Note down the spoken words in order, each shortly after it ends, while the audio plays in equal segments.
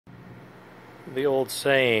The old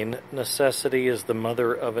saying, necessity is the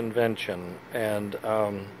mother of invention, and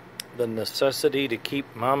the necessity to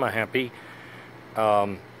keep Mama happy.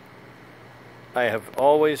 I have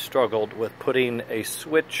always struggled with putting a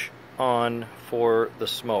switch on for the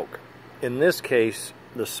smoke. In this case,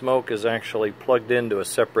 the smoke is actually plugged into a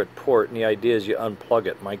separate port, and the idea is you unplug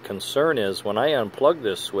it. My concern is when I unplug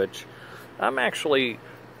this switch, I'm actually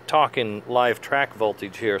talking live track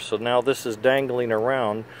voltage here, so now this is dangling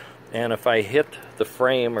around, and if I hit the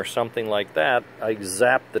frame or something like that, I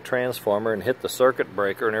zap the transformer and hit the circuit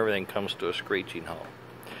breaker and everything comes to a screeching halt.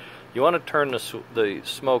 You want to turn the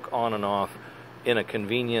smoke on and off in a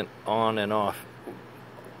convenient on and off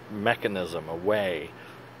mechanism, a way.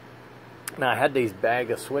 Now I had these bag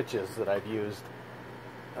of switches that I've used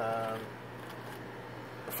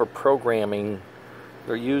for programming.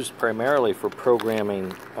 They're used primarily for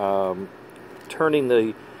programming, turning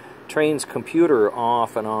the train's computer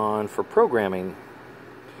off and on for programming.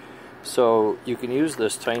 So you can use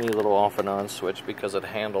this tiny little off and on switch because it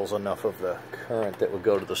handles enough of the current that would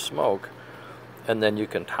go to the smoke, and then you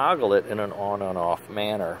can toggle it in an on and off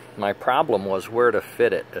manner. My problem was where to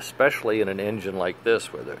fit it, especially in an engine like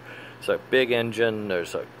this where there's a big engine,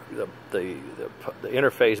 there's the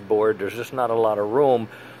interface board, there's just not a lot of room,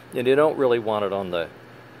 and you don't really want it on the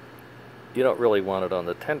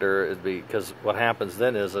tender, because what happens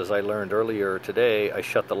then is, as I learned earlier today, I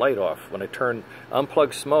shut the light off. When I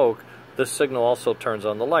unplug smoke, this signal also turns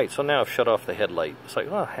on the light. So now I've shut off the headlight. It's like,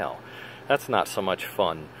 oh hell, that's not so much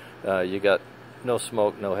fun. You got no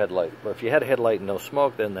smoke, no headlight. But if you had a headlight and no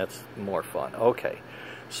smoke, then that's more fun. Okay,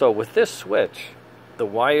 so with this switch, the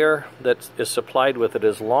wire that is supplied with it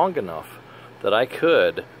is long enough that I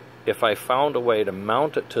could, if I found a way to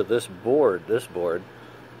mount it to this board,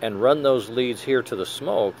 and run those leads here to the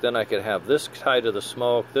smoke, then I could have this tied to the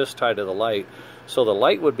smoke, this tied to the light, so the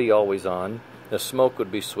light would be always on, the smoke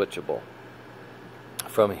would be switchable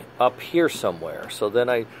from up here somewhere. So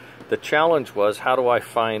then the challenge was, how do I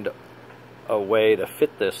find a way to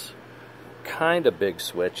fit this kind of big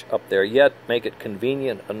switch up there, yet make it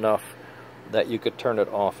convenient enough that you could turn it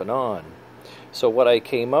off and on. So what I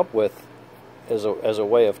came up with as a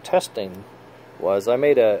way of testing was I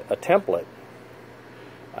made a template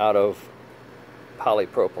out of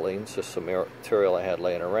polypropylene, just some material I had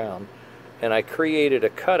laying around, and I created a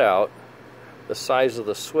cutout the size of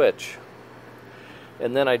the switch,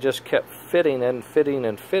 and then I just kept fitting and fitting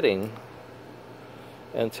and fitting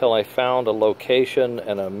until I found a location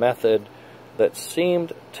and a method that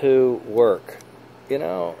seemed to work. You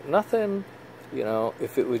know, nothing, you know,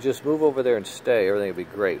 if it would just move over there and stay, everything would be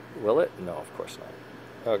great. Will it? No, of course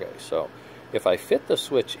not. Okay, so if I fit the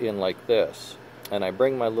switch in like this, and I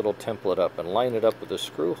bring my little template up and line it up with the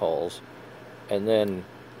screw holes, and then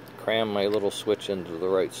cram my little switch into the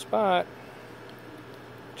right spot,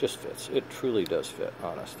 it just fits. It truly does fit,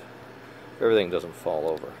 honest. Everything doesn't fall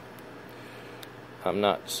over. I'm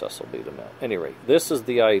not Cecil B. DeMille. Anyway, this is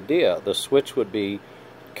the idea. The switch would be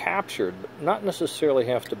captured, but not necessarily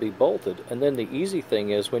have to be bolted. And then the easy thing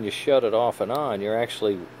is, when you shut it off and on, you're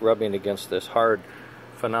actually rubbing against this hard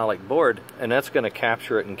phenolic board, and that's going to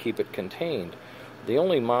capture it and keep it contained. The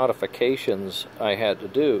only modifications I had to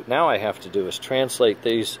do, now I have to do, is translate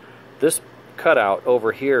this cutout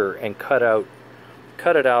over here and cut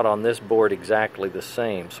it out on this board exactly the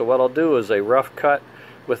same. So what I'll do is a rough cut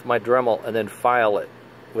with my Dremel and then file it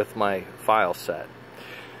with my file set.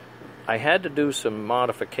 I had to do some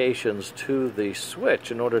modifications to the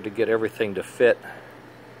switch in order to get everything to fit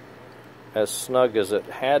as snug as it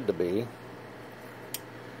had to be,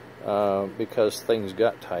 because things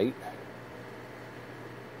got tight.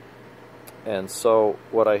 And so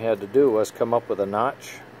what I had to do was come up with a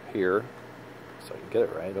notch here, so I can get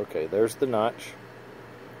it right. Okay, there's the notch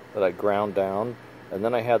that I ground down, and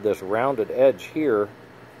then I had this rounded edge here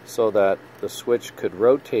so that the switch could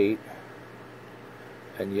rotate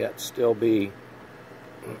and yet still be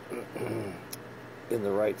in the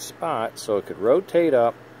right spot, so it could rotate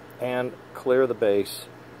up and clear the base,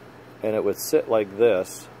 and it would sit like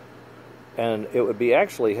this, and it would be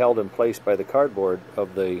actually held in place by the cardboard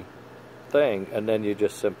of the thing, and then you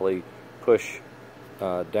just simply push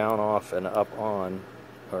down off and up on,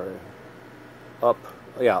 or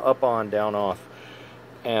up on, down off,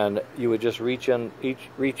 and you would just reach in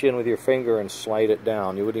with your finger and slide it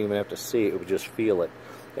down. You wouldn't even have to see it, you would just feel it.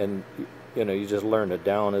 And you know, you just learn that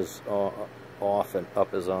down is off and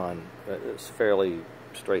up is on. It's fairly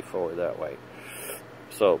straightforward that way.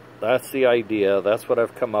 So that's the idea. That's what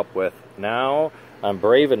I've come up with. Now I'm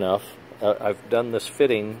brave enough. I've done this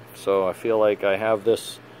fitting, so I feel like I have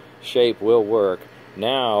this shape will work.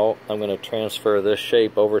 Now I'm going to transfer this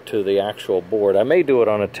shape over to the actual board. I may do it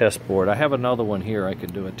on a test board. I have another one here I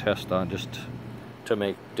can do a test on just to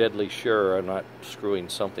make deadly sure I'm not screwing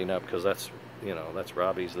something up, because that's, you know, that's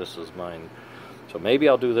Robbie's, this is mine. So maybe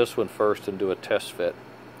I'll do this one first and do a test fit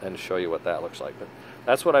and show you what that looks like. But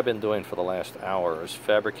that's what I've been doing for the last hour, is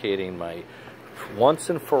fabricating my once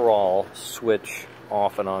and for all switch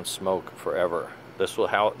off and on smoke forever. This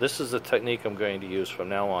is the technique I'm going to use from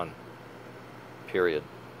now on. Period.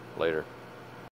 Later.